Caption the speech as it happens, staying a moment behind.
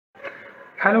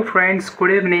Hello friends, good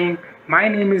evening. My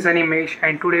name is Animesh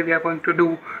and today we are going to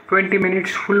do 20 minutes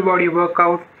full body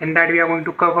workout. In that we are going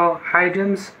to cover high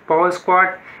jumps, power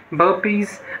squat,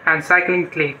 burpees and cycling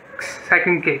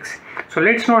kicks. So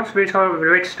let's not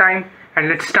waste time and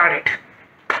let's start it.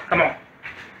 Come on.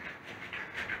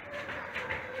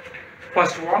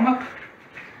 First warm up.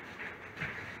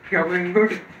 You are going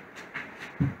good.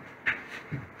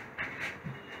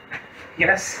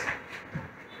 Yes.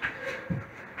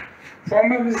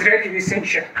 Warm up is really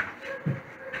essential.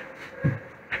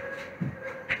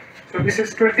 So this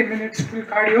is 20 minutes full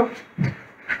cardio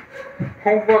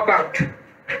home workout.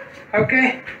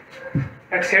 Okay,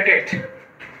 let's hit it.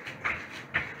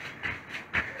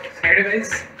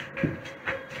 Sideways.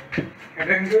 You're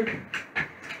doing good.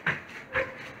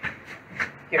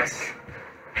 Yes.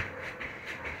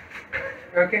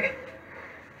 Okay.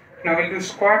 Now we'll do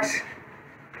squats.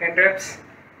 10 reps.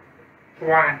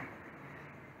 1,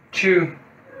 2,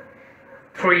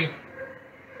 3,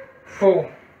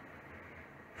 4,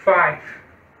 5,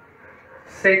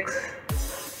 6,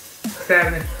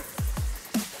 7,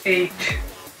 8,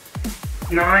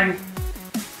 9,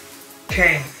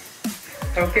 10.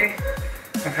 Okay,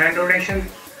 hand rotation.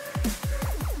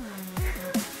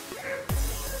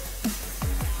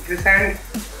 This hand,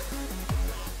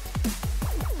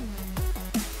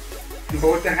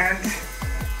 both the hands.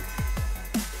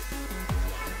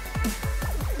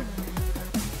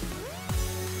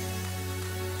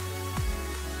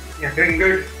 You're doing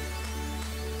good.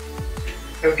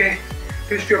 Okay,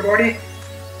 twist your body.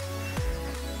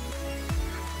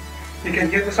 You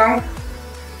can hear the sound.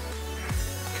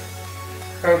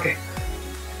 Okay.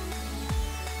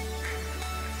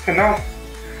 So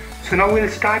now we'll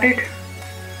start it.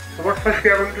 So what first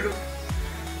we are going to do?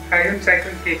 High jump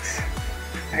cycle kicks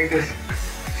like this,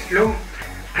 slow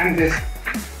and this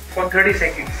for 30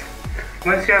 seconds.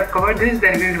 Once you have covered this,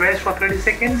 then we'll rest for 30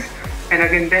 seconds. And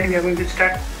again then we are going to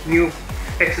start new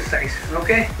exercise.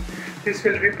 Okay, this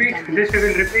we will repeat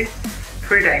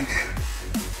 3 times.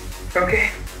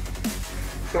 Okay,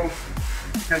 so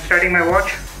I'm starting my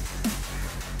watch.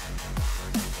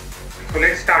 So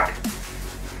let's start.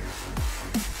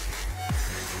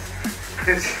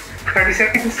 This 30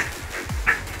 seconds.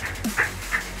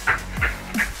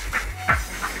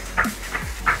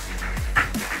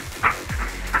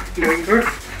 Doing good.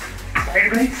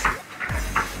 Sideways.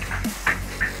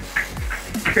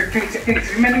 15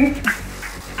 seconds remaining.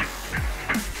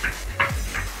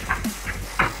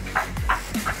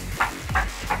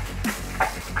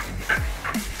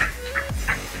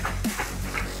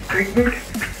 Doing good.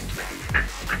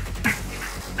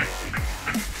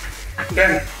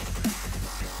 Done.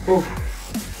 Move.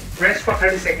 Rest for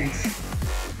 30 seconds.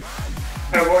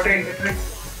 Water in between.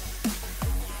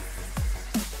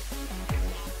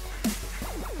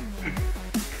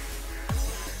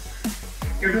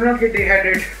 You do not get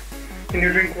dehydrated when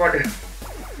you drink water.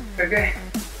 Okay?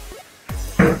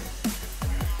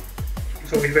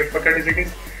 So we'll wait for 30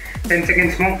 seconds, 10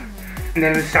 seconds more, and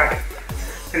then we'll start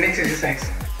the next exercise.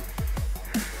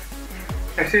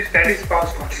 That is power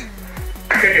squats.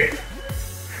 Get it.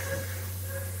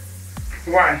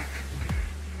 1,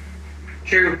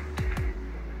 2,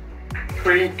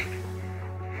 3,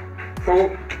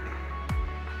 4,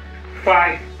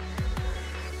 5,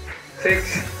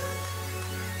 6,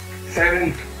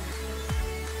 7,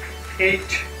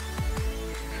 8,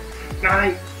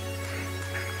 9,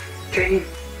 10,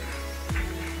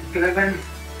 11,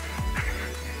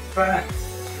 12,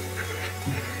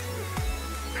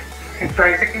 and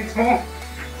 5 seconds more.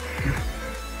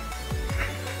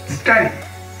 It's done.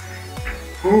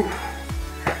 Ooh.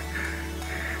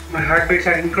 My heartbeats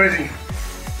are increasing.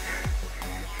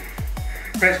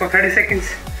 Rest for 30 seconds,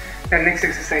 then next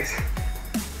exercise.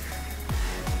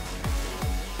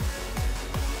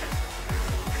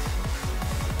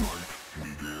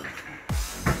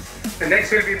 The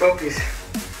next will be burpees.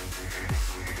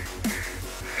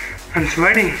 I'm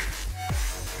sweating.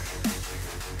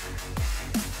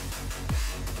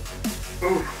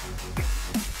 Ooh.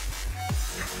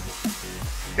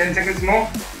 10 seconds more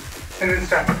and we'll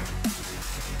start.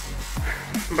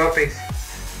 Burpees.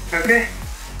 Okay?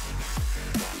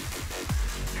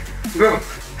 Go.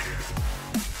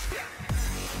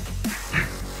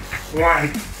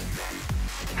 1,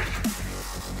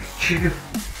 2,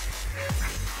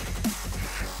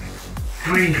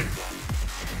 3,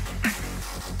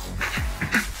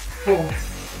 4,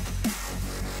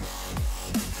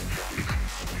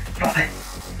 5,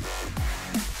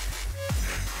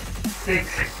 6.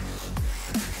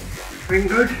 Doing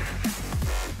good.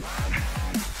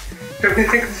 15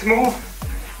 seconds more.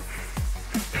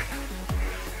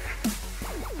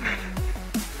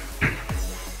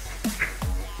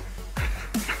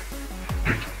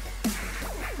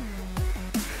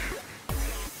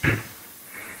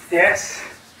 Yes.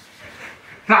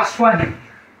 Last one.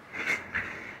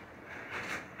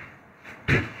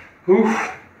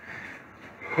 Oof.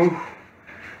 Oof.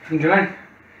 I'm done.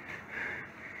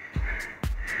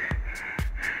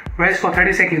 Rest for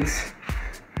 30 seconds.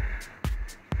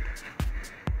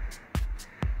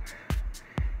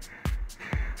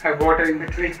 Have water in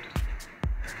between.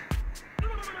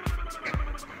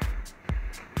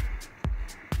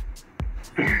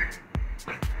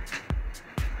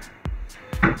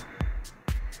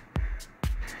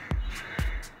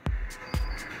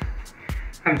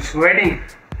 I'm sweating.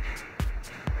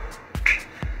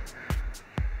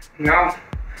 Now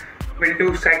we'll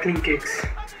do cycling kicks.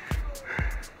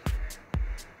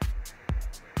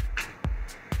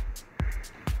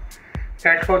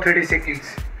 That for 30 seconds.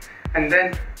 And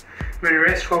then we'll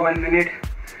rest for 1 minute.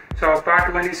 So our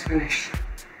part 1 is finished.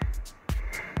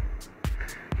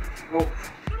 Oh.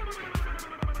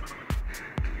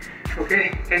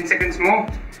 Okay, 10 seconds more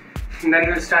and then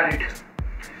we'll start it.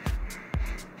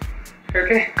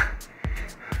 Okay,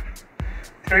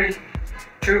 3,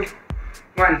 2,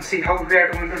 1. See how we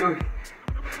are going to do it.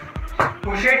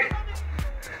 Push it.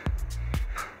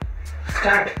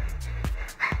 Start.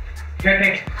 Get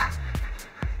it.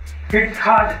 Hit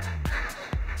hard.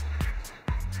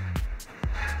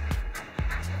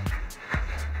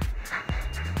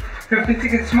 Fifty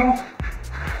seconds more.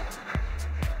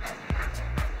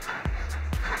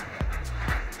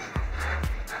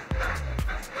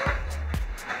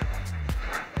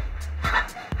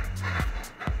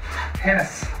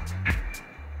 Yes.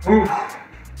 Ooh.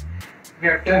 We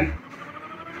are done.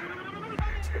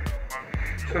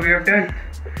 So we have done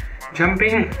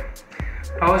jumping,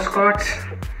 power squats,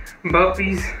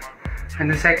 burpees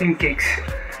and the cycling kicks.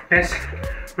 Let's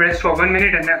rest for 1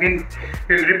 minute and again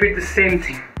we'll repeat the same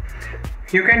thing.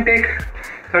 You can take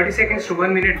 30 seconds to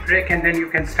 1 minute break and then you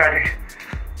can start it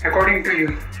according to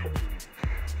you.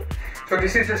 So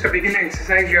this is just a beginner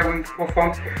exercise you are going to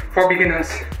perform for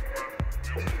beginners.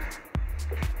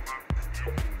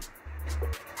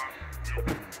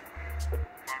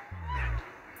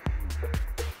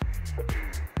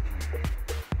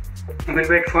 We'll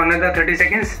wait for another 30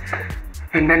 seconds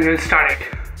and then we'll start it.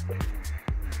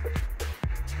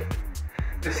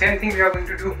 The same thing we are going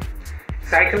to do: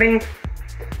 cycling,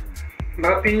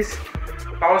 burpees,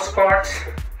 power squats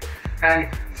and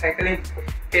cycling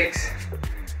kicks.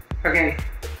 Again,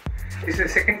 this is the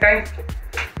second time.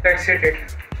 Let's hit it.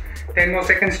 10 more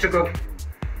seconds to go.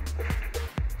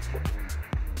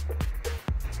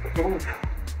 Ooh.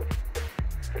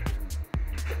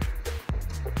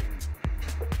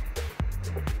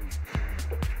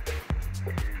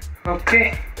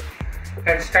 Okay,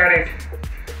 let's start it.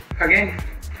 Again,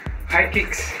 high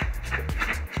kicks.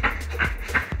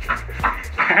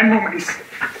 Hand movements.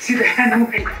 See the hand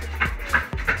movement.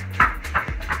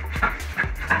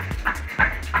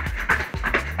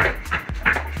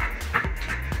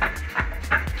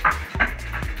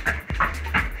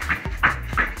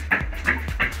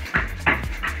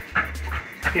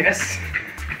 Yes,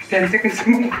 10 seconds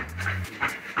more.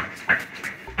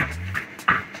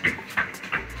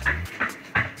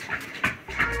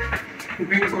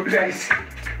 Doing good, guys.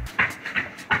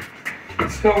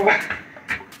 It's over.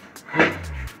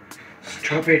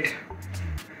 Stop it.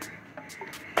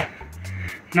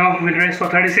 Now we'll rest for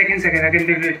 30 seconds again. Again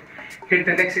we will hit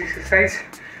the next exercise,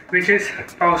 which is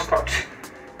power squats.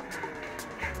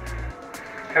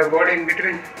 Have water in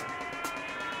between.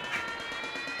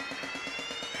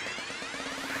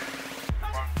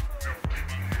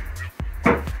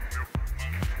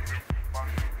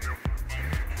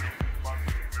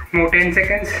 More 10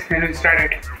 seconds and we'll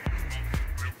start it.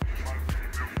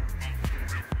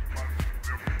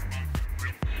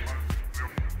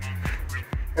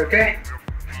 Okay,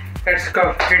 let's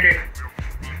go, hit it.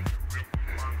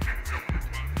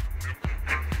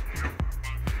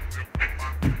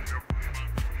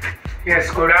 Yes,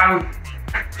 go down,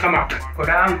 come up, go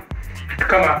down,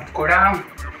 come up, go down,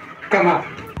 come up.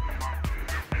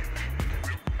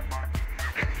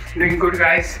 Doing good,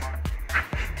 guys.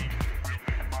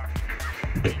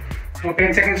 More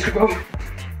 10 seconds to go.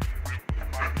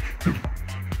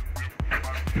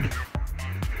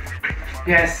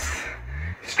 Yes.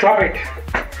 Stop it.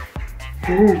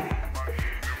 Ooh.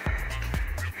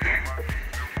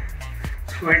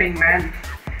 Sweating, man.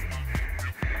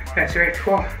 Let's wait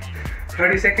for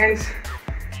 30 seconds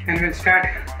and we'll start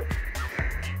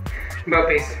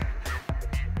burpees.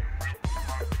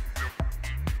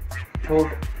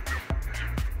 Oh.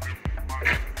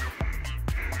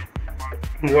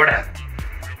 Water.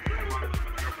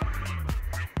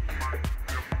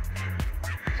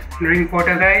 Drink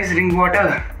water, guys, drink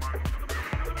water.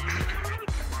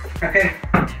 Okay,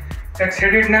 let's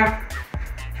hit it now.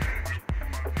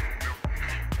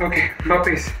 Okay,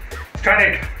 burpees. Start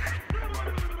it.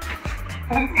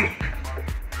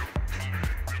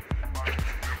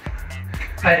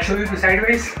 I'll show you the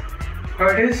sideways how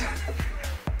it is.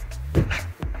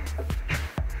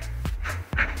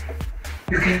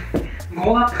 You can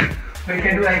go up or you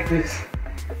can do like this.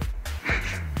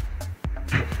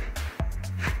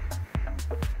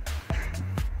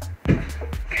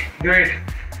 Okay, do it.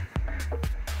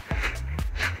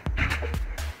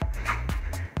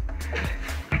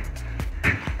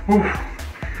 Oof.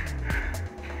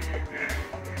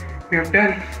 We have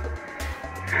done.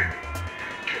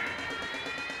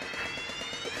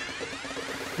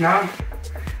 Now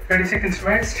 30 seconds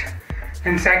rest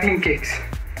and cycling kicks.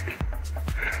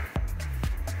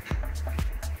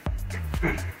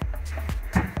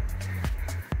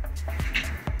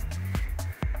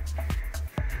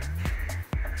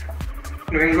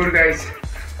 Doing good, guys.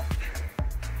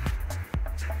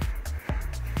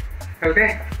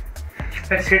 Okay,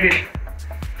 let's hit it.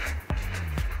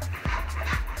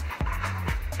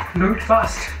 Do it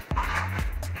fast.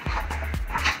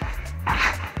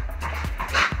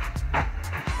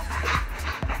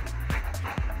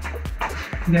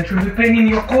 There should be pain in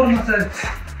your core muscles.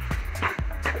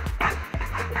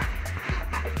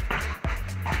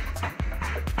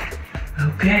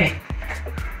 Okay.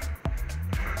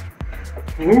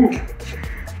 Ooh.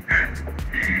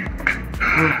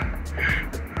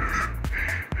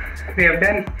 We have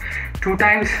done 2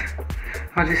 times.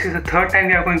 Now this is the 3rd time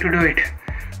we are going to do it.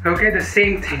 Okay, the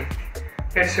same thing.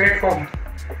 Let's wait for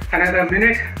another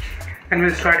minute and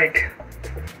we'll start it.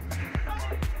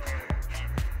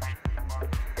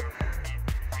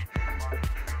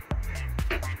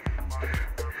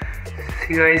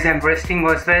 See guys, I'm resting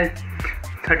as well.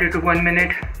 30 to 1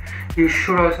 minute. You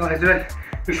should also as well.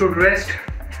 You should rest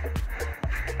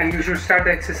and you should start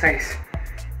the exercise.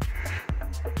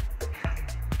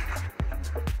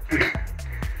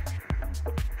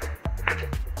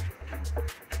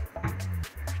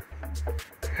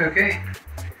 Okay,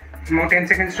 more 10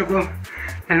 seconds to go.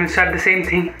 Then we'll start the same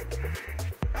thing.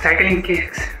 Cycling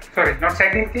kicks. Sorry, not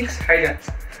cycling kicks, high jumps.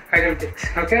 High jump kicks.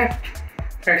 Okay,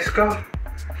 let's go.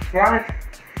 1,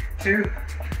 2,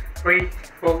 3,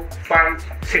 4, 5,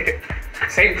 6.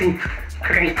 Same thing.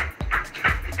 Okay.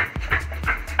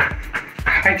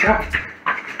 High jump.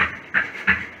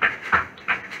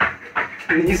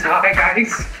 Knees high,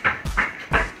 guys.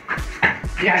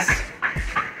 Yes.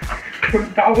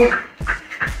 Good power.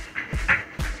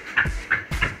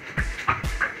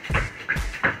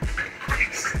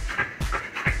 Yes.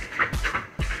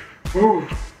 Ooh.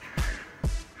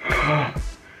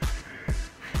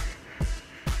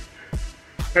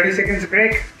 30 seconds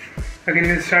break. Again,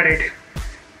 we'll start it.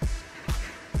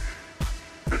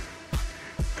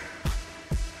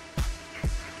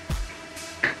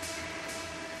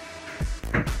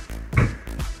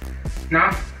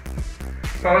 Now,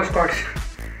 power squats.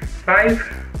 5,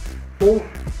 4,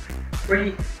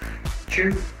 3,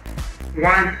 2,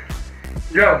 1,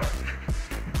 go.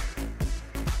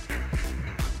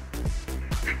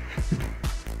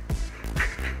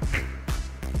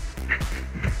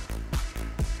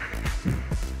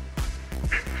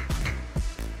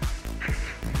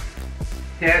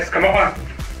 Yes, come on.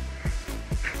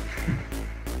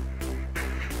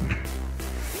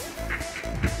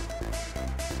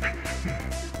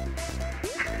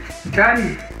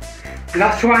 Done.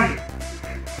 Last one.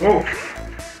 Oh.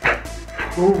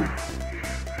 Oh.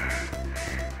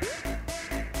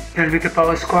 Done with the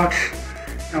power squats.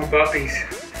 Now burpees.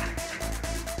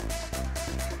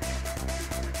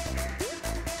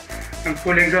 I'm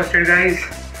fully exhausted, guys.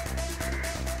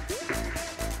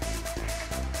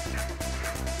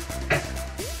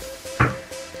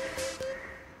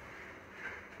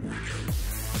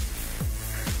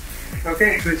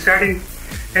 Okay, we'll start in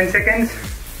 10 seconds.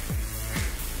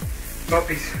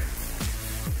 Burpees.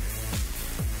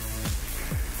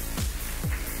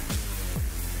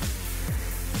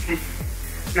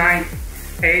 Nine,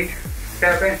 8,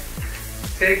 7,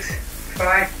 6,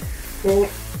 5, 4,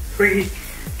 3,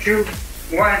 2,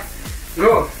 1,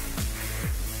 go.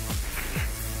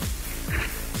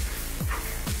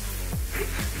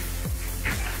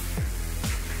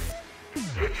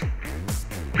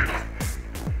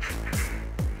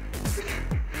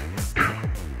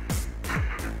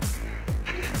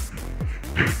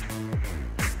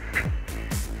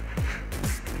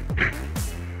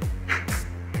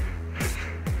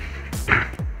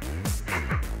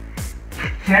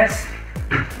 Yes.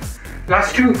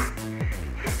 Last 2.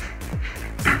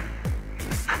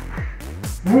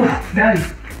 Woo, done.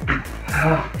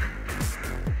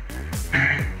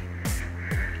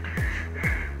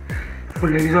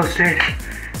 full exhausted.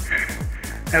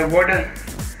 Have water,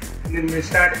 and then we'll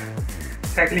start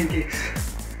cycling kicks.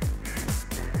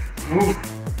 Ooh.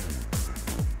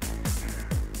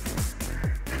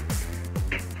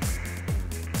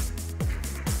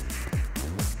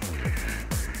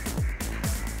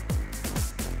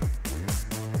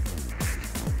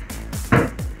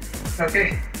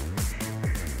 Okay,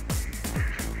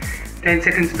 10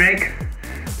 seconds break.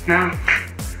 Now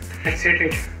let's hit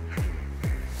it.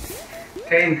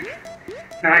 10,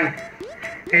 9,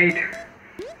 8,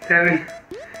 7,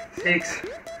 6,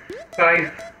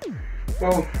 5,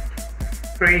 4,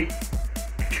 3,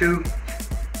 2,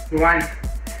 1,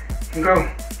 go.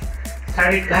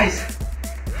 Start it, guys.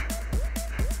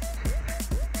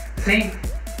 See,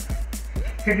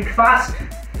 hit it fast.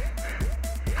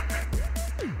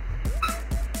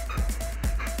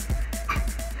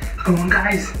 Come on,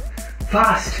 guys,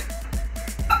 fast.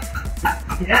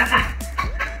 Yeah.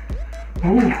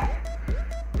 Ooh.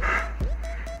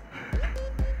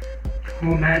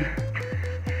 Oh man.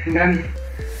 And then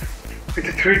with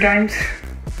the 3 times.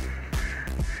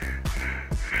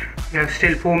 We have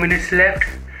still 4 minutes left.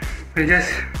 We'll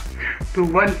just do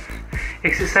one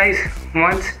exercise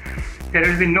once. There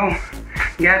will be no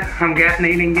gap. हम gap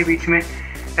नहीं लेंगे बीच में.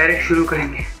 Direct शुरू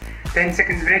करेंगे. 10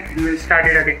 seconds break and we'll start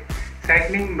it again.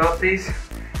 Cycling, burpees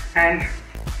and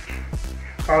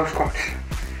power squats.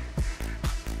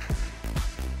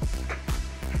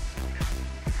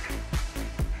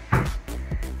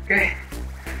 Okay.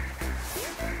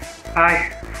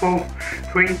 5, 4,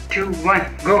 3, 2,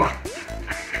 1, go.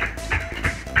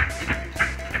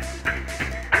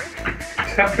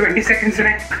 Stop 20 seconds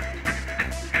right.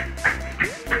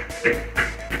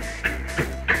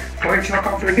 Void shock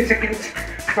of 20 seconds.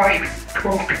 5,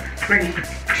 4, 3,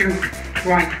 2,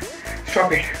 1.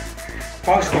 Stop it.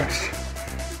 Power squats.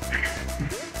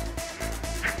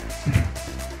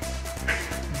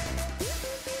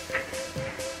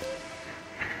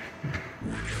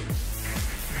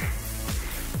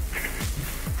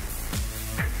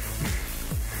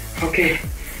 Okay,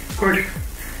 good.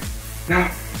 Now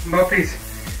burpees.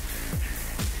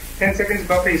 10 seconds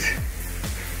burpees.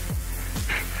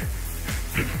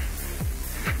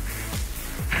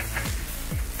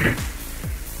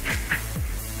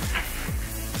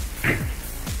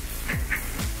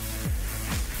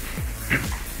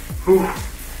 Ooh,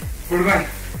 good one.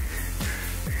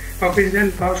 Burpees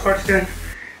done, power squats done,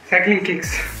 cycling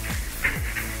kicks.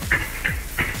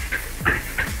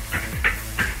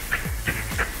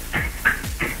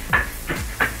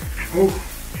 Oh,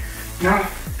 now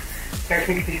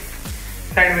technically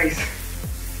sideways.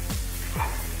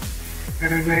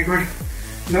 Very, very good.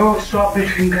 No stop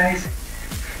between, guys.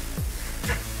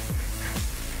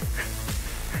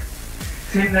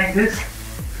 Same like this.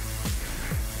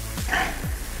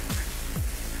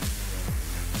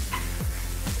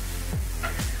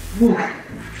 Ooh.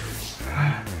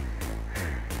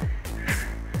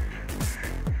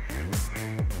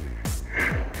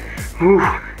 Ooh.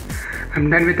 I'm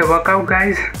done with the workout,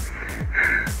 guys.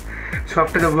 So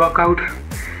after the workout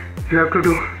you have to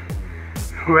do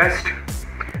rest.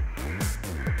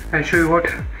 I'll show you what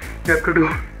you have to do.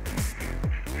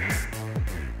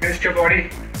 Rest your body.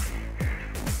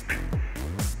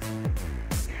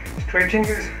 Stretching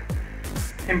is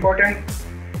important.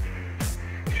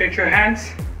 Stretch your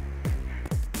hands.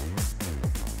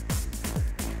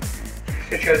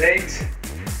 Stretch your legs.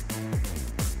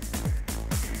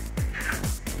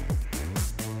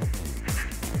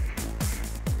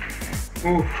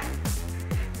 Ooh.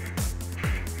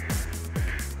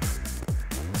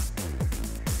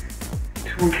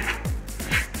 Two.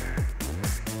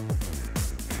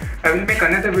 I will make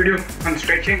another video on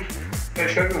stretching. I'll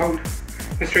show you how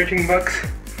the stretching works.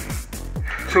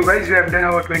 So guys, we have done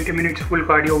our 20 minutes full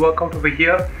cardio workout over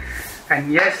here,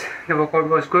 and yes, the workout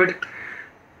was good.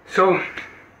 So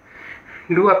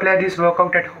do apply this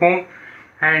workout at home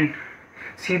and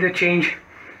see the change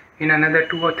in another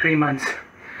 2 or 3 months.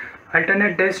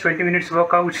 Alternate days, 20 minutes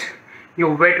workouts,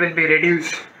 your weight will be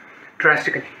reduced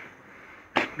drastically,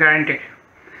 guaranteed.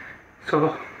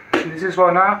 So this is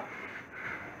for now.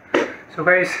 So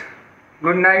guys,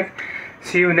 good night.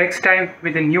 See you next time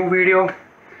with a new video.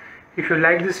 If you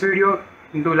like this video,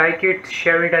 do like it,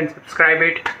 share it and subscribe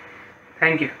it.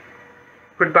 Thank you.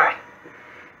 Goodbye.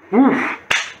 Woo.